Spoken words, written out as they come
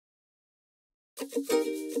They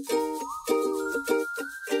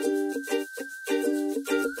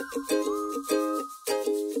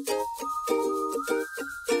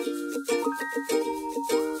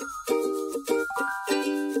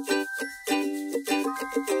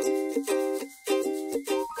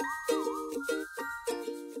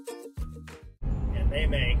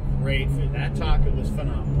make great food. That taco was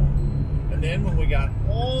phenomenal. And then when we got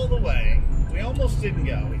all the way, we almost didn't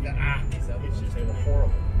go. We thought, these others just, they were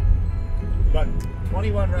horrible. But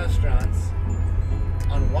 21 restaurants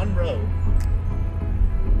on one road.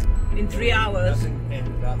 In 3 hours. In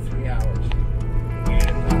about 3 hours.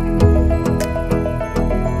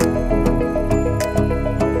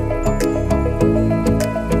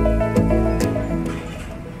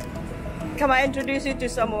 Can I introduce you to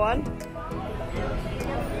someone?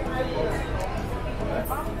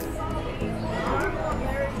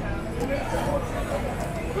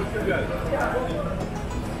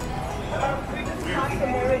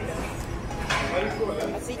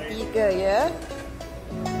 Masih tiga ya.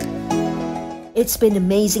 It's been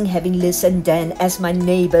amazing having Liz and Dan as my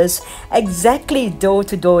neighbors, exactly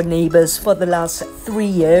door-to-door neighbors for the last 3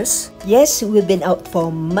 years. Yes, we've been out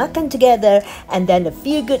for makan together and then a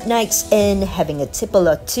few good nights in, having a tipple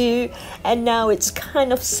or two. And now it's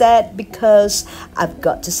kind of sad because I've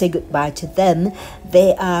got to say goodbye to them.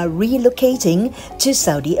 They are relocating to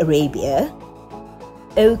Saudi Arabia.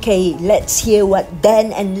 Okay, let's hear what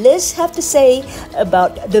Dan and Liz have to say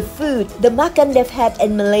about the food, the makan they've had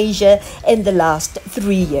in Malaysia in the last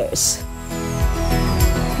 3 years.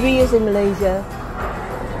 3 years in Malaysia.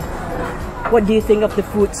 What do you think of the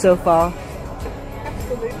food so far?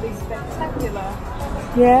 Absolutely spectacular.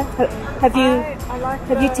 Yeah? Have you I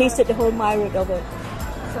you tasted the whole myriad of it?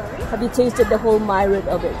 Sorry? Have you tasted the whole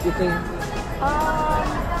myriad of it, you think?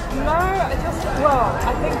 No,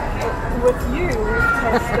 I think with you we've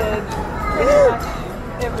tasted pretty much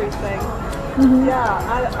everything. Yeah,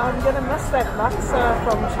 I'm gonna miss that laksa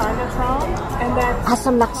from Chinatown and that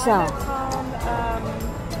Asam laksa.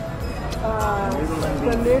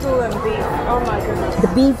 The noodle and beef. Oh my goodness. The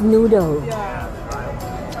beef noodle. Yeah.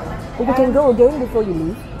 Well, we can go again before you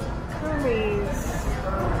leave. Kumis.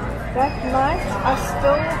 That night I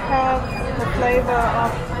still have the flavor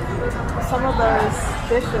of some of those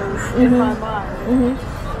dishes in my mind.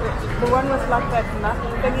 The one with like that nut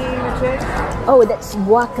thingy majig. Oh, that's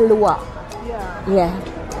wakalua. Yeah. Yeah.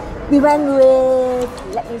 We went with,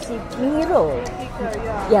 let me see, Miro. Pico,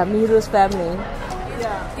 yeah. Yeah, Miro's family.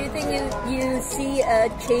 Yeah. Do you think you see a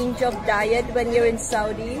change of diet when you're in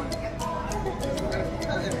Saudi?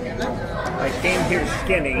 I came here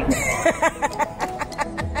skinny.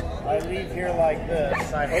 I leave here like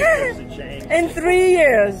this. I hope there's a change. In 3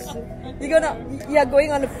 years, you're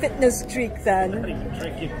going on a fitness streak then. I'm not even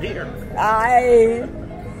drinking beer.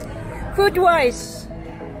 Food-wise,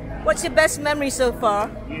 what's your best memory so far,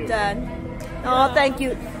 Dan? Oh, thank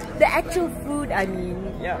you. The actual food, I mean.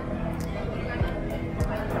 Yeah.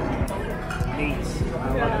 Meats.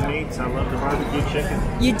 I love the meats. I love the barbecue chicken.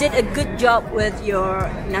 You did a good job with your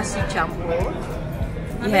nasi campur.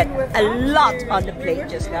 You had a lot on the plate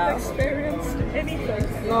just now. Experienced anything.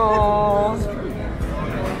 Oh.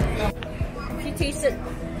 Have you tasted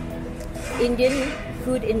Indian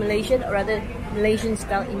food in Malaysia, or rather Malaysian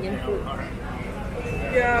style Indian food?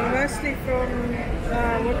 Yeah, mostly from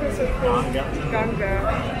what was it called? Ganga.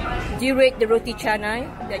 Do you rate the roti canai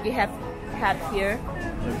that you have had here?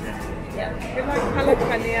 Yeah. We like palak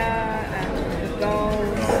paneer and the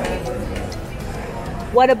dolls.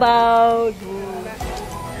 What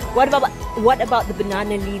about the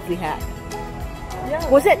banana leaf we had? Yeah.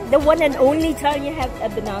 Was it the one and only time you had a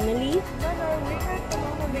banana leaf? No, we had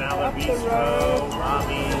banana leaf up the Malabis, road.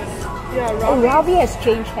 Ravi's. Yeah, Oh, Ravi. Ravi has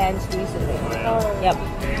changed hands recently. Oh. Yep.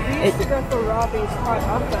 We used to go for Ravi's quite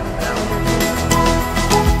often.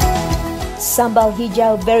 Sambal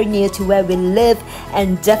Hijau, very near to where we live,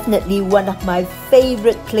 and definitely one of my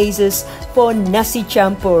favorite places for nasi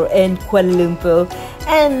campur in Kuala Lumpur.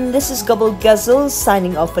 And this is Gobble Guzzle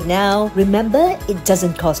signing off for now. Remember, it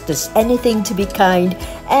doesn't cost us anything to be kind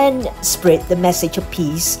and spread the message of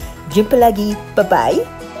peace. Jumpa lagi. Bye-bye.